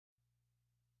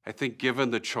I think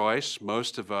given the choice,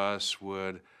 most of us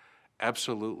would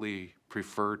absolutely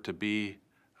prefer to be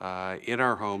in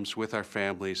our homes with our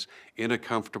families in a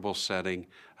comfortable setting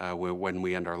when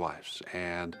we end our lives.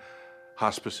 And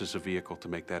hospice is a vehicle to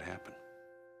make that happen.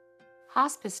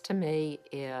 Hospice to me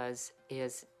is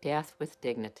death with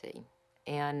dignity.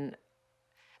 And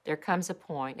there comes a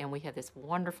point, and we have this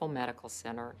wonderful medical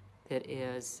center that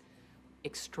is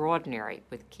extraordinary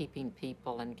with keeping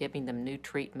people and giving them new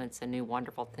treatments and new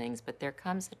wonderful things, but there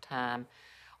comes a time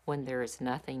when there is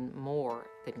nothing more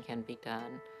that can be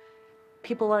done.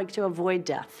 People like to avoid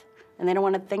death, and they don't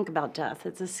want to think about death.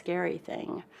 It's a scary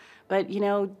thing. But, you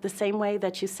know, the same way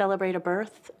that you celebrate a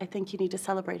birth, I think you need to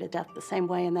celebrate a death the same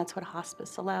way, and that's what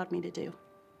hospice allowed me to do.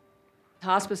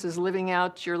 Hospice is living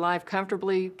out your life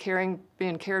comfortably,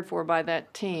 being cared for by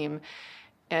that team,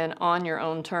 and on your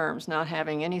own terms, not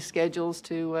having any schedules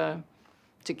to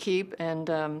keep. And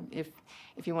if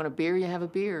you want a beer, you have a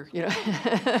beer. You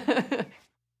know.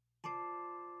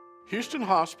 Houston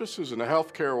Hospice is a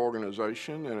healthcare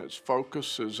organization, and its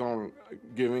focus is on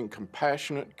giving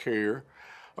compassionate care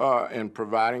and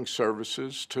providing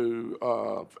services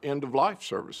to end-of-life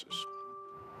services.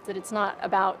 That it's not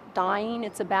about dying,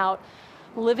 it's about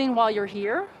living while you're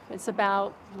here. It's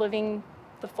about living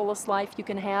the fullest life you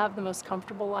can have, the most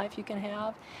comfortable life you can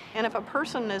have. And if a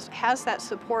person has that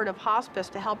support of hospice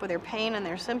to help with their pain and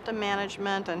their symptom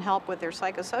management and help with their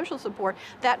psychosocial support,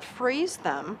 that frees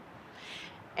them.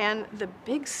 And the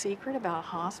big secret about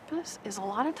hospice is a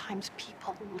lot of times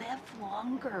people live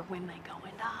longer when they go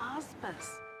into hospice.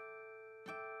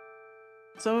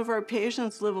 Some of our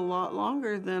patients live a lot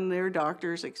longer than their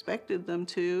doctors expected them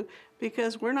to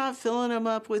because we're not filling them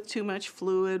up with too much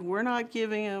fluid. We're not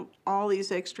giving them all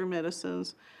these extra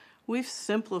medicines. We've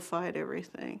simplified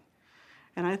everything.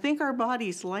 And I think our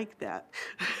bodies like that.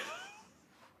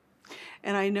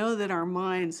 And I know that our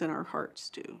minds and our hearts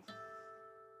do.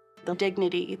 The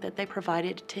dignity that they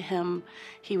provided to him,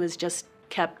 he was just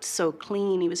kept so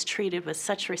clean. He was treated with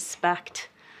such respect.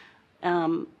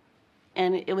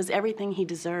 And it was everything he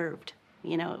deserved,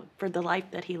 you know, for the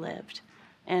life that he lived.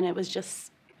 And it was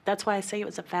just, that's why I say it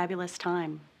was a fabulous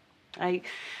time. I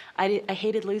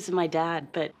hated losing my dad,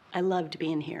 but I loved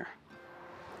being here.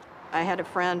 I had a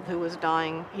friend who was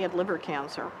dying. He had liver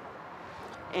cancer.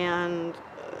 And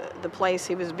the place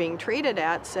he was being treated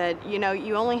at said, you know,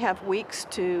 you only have weeks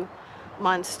to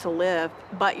months to live,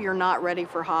 but you're not ready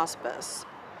for hospice.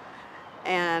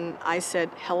 And I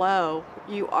said, hello,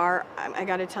 I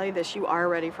gotta tell you this, you are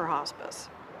ready for hospice.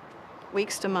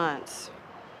 Weeks to months.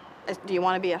 Do you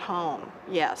wanna be at home?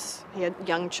 Yes. He had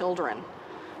young children.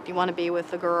 Do you wanna be with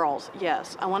the girls?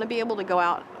 Yes. I wanna be able to go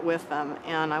out with them,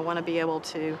 and I wanna be able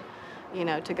to, you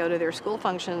know, to go to their school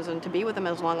functions and to be with them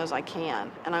as long as I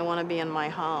can. And I wanna be in my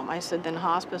home. I said, then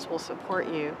hospice will support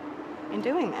you in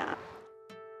doing that.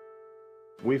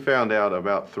 We found out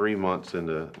about 3 months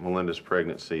into Melinda's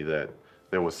pregnancy that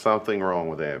there was something wrong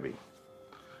with Abby.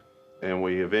 And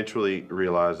we eventually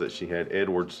realized that she had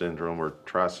Edwards syndrome, or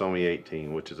trisomy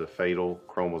 18, which is a fatal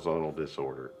chromosomal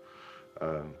disorder.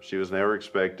 She was never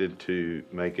expected to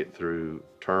make it through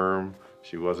term.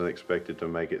 She wasn't expected to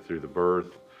make it through the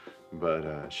birth,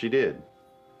 but she did.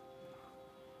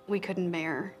 We couldn't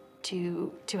bear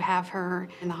to have her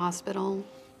in the hospital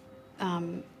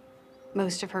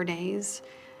most of her days,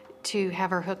 to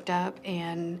have her hooked up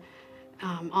and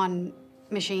on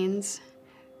machines.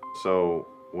 So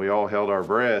we all held our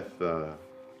breath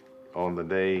on the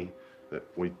day that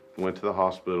we went to the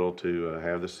hospital to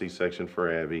have the C-section for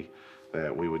Abby,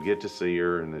 that we would get to see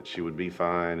her and that she would be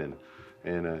fine.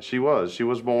 And she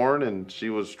was born, and she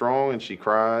was strong, and she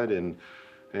cried,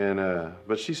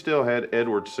 but she still had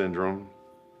Edwards syndrome,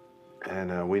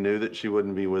 and we knew that she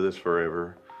wouldn't be with us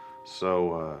forever.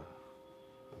 So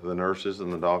the nurses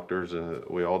and the doctors,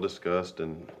 we all discussed,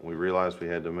 and we realized we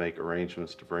had to make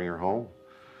arrangements to bring her home.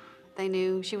 They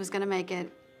knew she was going to make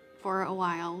it for a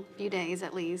while, a few days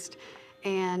at least,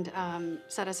 and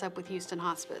set us up with Houston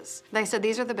Hospice. They said,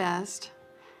 these are the best.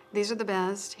 These are the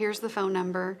best. Here's the phone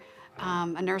number.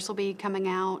 A nurse will be coming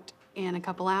out in a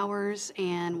couple hours,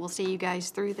 and we'll see you guys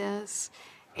through this.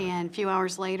 And a few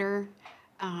hours later,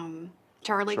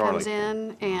 Charlie comes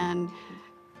in and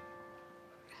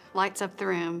lights up the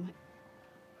room.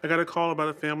 I got a call about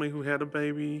a family who had a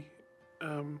baby,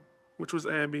 which was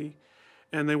Abby,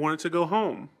 and they wanted to go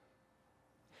home.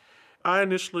 I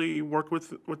initially worked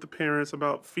with the parents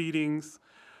about feedings.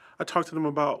 I talked to them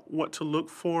about what to look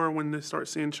for when they start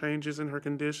seeing changes in her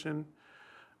condition.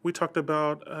 We talked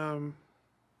about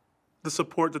the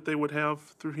support that they would have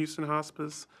through Houston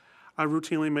Hospice. I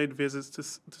routinely made visits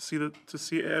to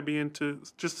see Abby and to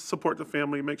just support the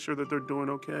family, make sure that they're doing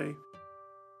okay.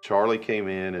 Charlie came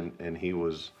in and he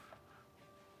was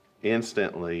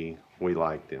instantly, we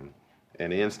liked him,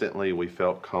 and instantly we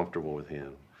felt comfortable with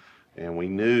him. And we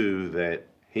knew that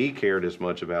he cared as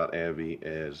much about Abby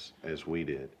as we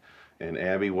did. And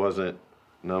Abby wasn't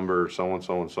number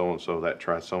so-and-so and so-and-so, that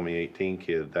trisomy 18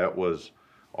 kid. That was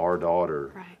our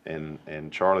daughter. Right.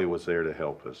 And Charlie was there to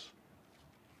help us.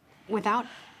 Without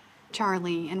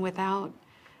Charlie and without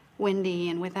Wendy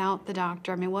and without the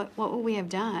doctor, I mean, what would we have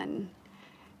done?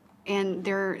 And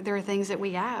there are things that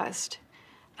we asked.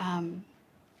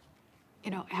 You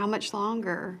know, how much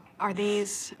longer are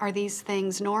these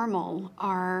things normal?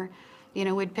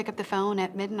 We'd pick up the phone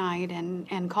at midnight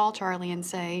and call Charlie and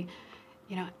say,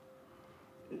 you know,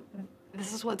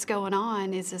 this is what's going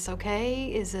on. Is this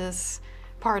okay? Is this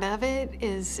part of it?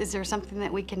 Is there something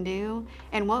that we can do?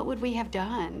 And what would we have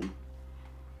done?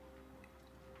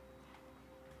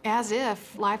 As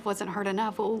if life wasn't hard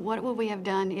enough, what would we have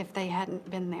done if they hadn't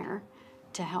been there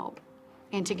to help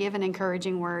and to give an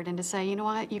encouraging word and to say, you know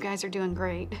what, you guys are doing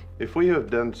great. If we had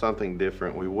done something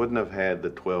different, we wouldn't have had the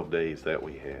 12 days that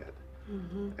we had.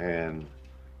 Mm-hmm. And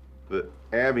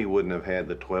Abby wouldn't have had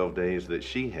the 12 days that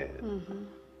she had.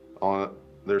 Mm-hmm.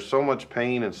 There's so much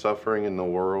pain and suffering in the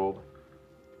world.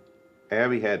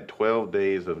 Abby had 12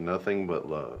 days of nothing but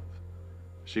love.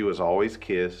 She was always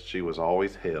kissed, she was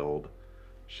always held,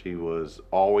 she was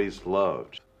always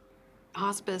loved.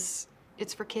 Hospice,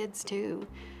 it's for kids too.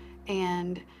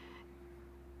 And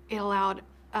it allowed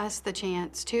us the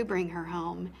chance to bring her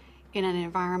home in an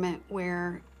environment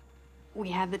where we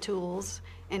had the tools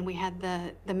and we had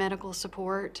the medical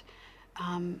support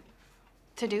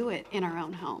to do it in our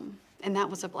own home. And that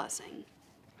was a blessing.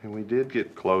 And we did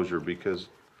get closure because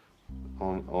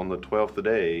on the 12th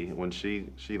day, when she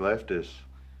left us,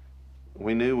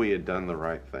 we knew we had done the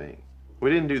right thing. We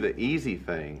didn't do the easy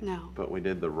thing, no, but we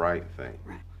did the right thing.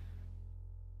 Right.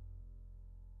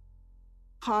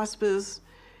 Hospice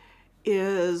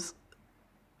is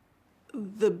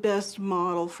the best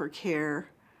model for care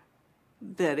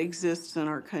that exists in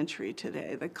our country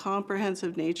today. The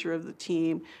comprehensive nature of the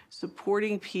team,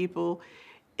 supporting people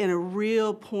in a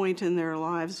real point in their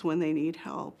lives when they need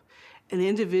help, and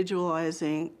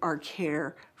individualizing our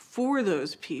care for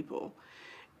those people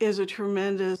is a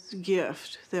tremendous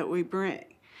gift that we bring.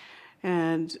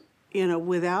 And,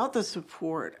 without the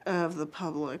support of the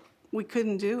public, we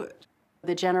couldn't do it.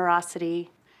 The generosity,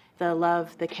 the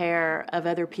love, the care of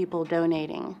other people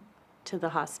donating to the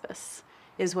hospice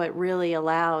is what really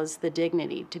allows the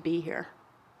dignity to be here.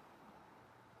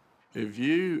 If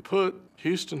you put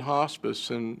Houston Hospice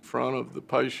in front of the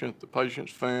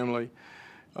patient's family,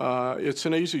 it's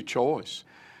an easy choice.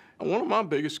 One of my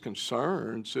biggest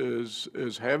concerns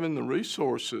is having the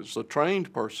resources, the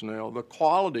trained personnel, the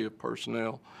quality of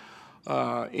personnel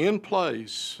in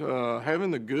place,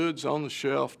 having the goods on the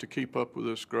shelf to keep up with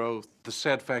this growth. The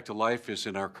sad fact of life is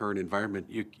in our current environment,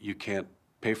 you can't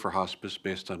pay for hospice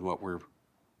based on what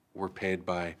we're paid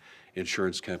by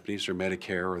insurance companies or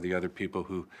Medicare or the other people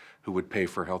who would pay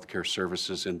for healthcare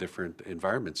services in different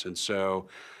environments. And so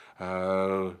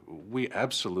we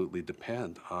absolutely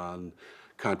depend on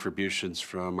contributions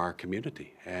from our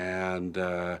community. And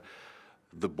the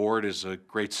board is a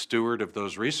great steward of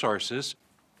those resources.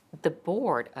 The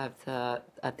board of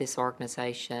this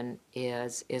organization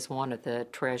is one of the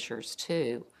treasures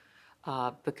too,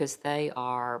 because they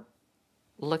are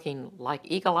looking like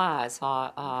eagle eyes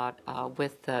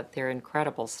with their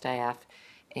incredible staff,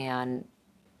 and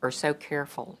are so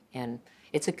careful. And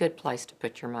it's a good place to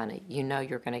put your money. You know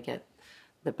you're going to get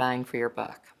the bang for your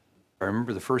buck. I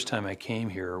remember the first time I came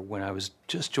here when I was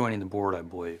just joining the board, I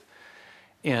believe.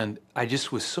 And I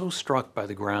just was so struck by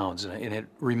the grounds, and it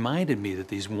reminded me that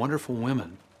these wonderful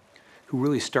women who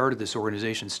really started this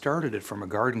organization started it from a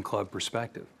garden club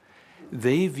perspective.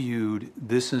 They viewed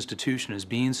this institution as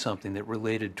being something that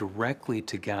related directly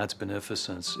to God's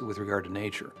beneficence with regard to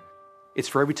nature. It's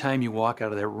for every time you walk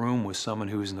out of that room with someone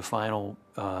who's in the final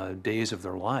days of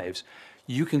their lives,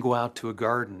 you can go out to a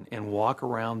garden and walk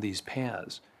around these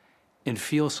paths and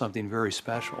feel something very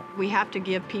special. We have to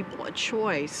give people a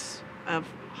choice of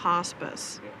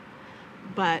hospice,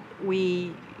 but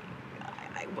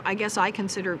I guess I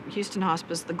consider Houston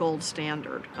Hospice the gold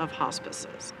standard of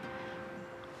hospices.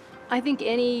 I think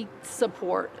any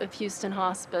support of Houston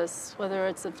Hospice, whether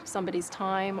it's of somebody's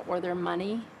time or their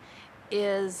money,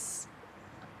 is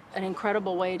an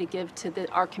incredible way to give to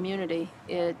our community.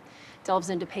 It delves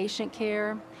into patient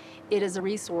care. It is a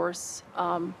resource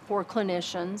for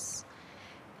clinicians.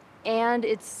 And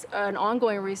it's an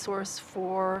ongoing resource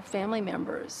for family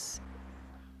members.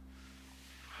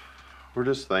 we're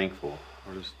just thankful.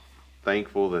 We're just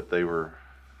thankful that they were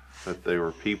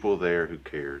people there who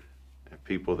cared and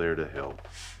people there to help,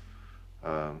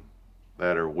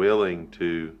 that are willing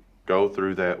to go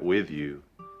through that with you.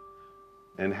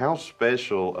 And how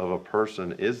special of a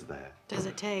person is that? Does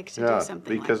it take to do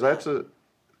something like because that?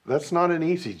 that's not an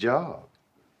easy job.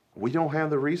 We don't have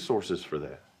the resources for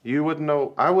that. You wouldn't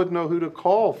know, I wouldn't know who to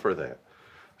call for that.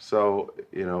 So,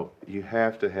 you know, you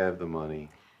have to have the money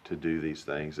to do these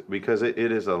things because it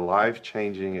is a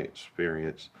life-changing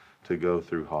experience to go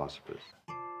through hospice.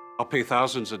 I'll pay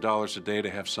thousands of dollars a day to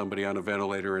have somebody on a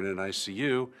ventilator in an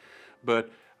ICU, but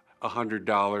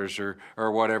 $100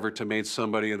 or whatever to maintain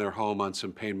somebody in their home on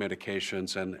some pain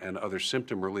medications and other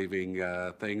symptom relieving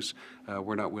things,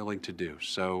 we're not willing to do.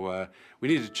 So we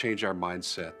need to change our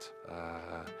mindset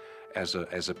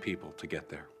as a people to get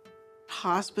there.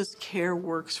 Hospice care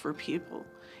works for people.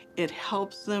 It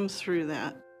helps them through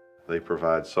that. They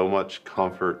provide so much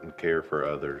comfort and care for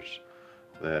others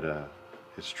that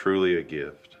it's truly a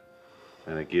gift,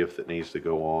 and a gift that needs to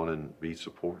go on and be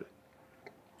supported.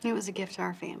 It was a gift to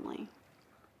our family.